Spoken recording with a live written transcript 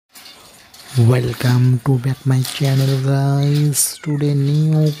Welcome to back my channel, guys. Today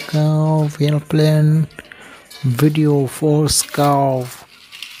new car airplane video for car.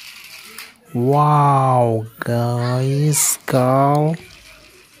 Wow, guys, car.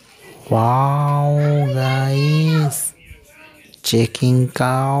 Wow, guys, checking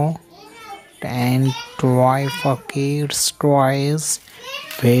car and toy for kids toys.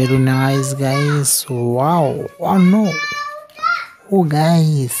 Very nice, guys. Wow. Oh no. Oh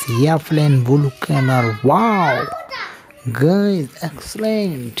guys, airplane blue color. Wow, guys,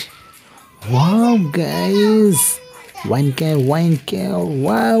 excellent. Wow, guys, one car.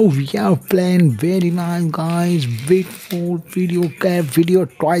 Wow, airplane, very nice, guys. Beautiful video cap, video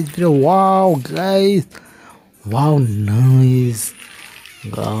twice video. Wow, guys. Wow, nice,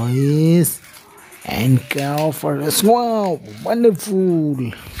 guys. And car for us. Wow,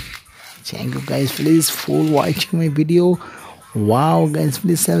 wonderful. Thank you, guys. Please for watching my video. Wow, guys,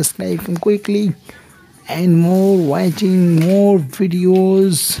 please subscribe quickly and more watching more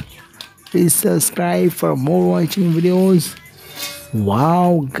videos. Please subscribe for more watching videos.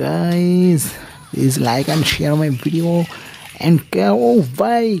 Wow, guys, please like and share my video. And oh,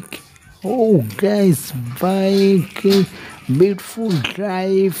 bike. Oh, guys, bike, beautiful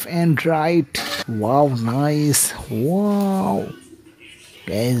drive and ride. Wow, nice. Wow,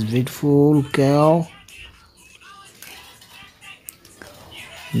 guys, beautiful cow.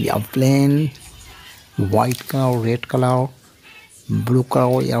 Airplane, white cow, red color, blue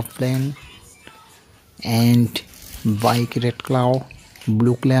cow airplane, and bike red color,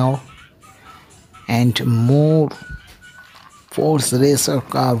 blue color, and more force racer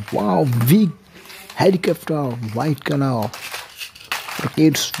car. Wow, big helicopter, white color.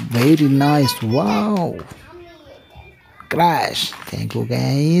 It's very nice. Wow, crash. Thank you,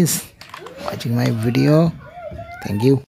 guys, watching my video. Thank you.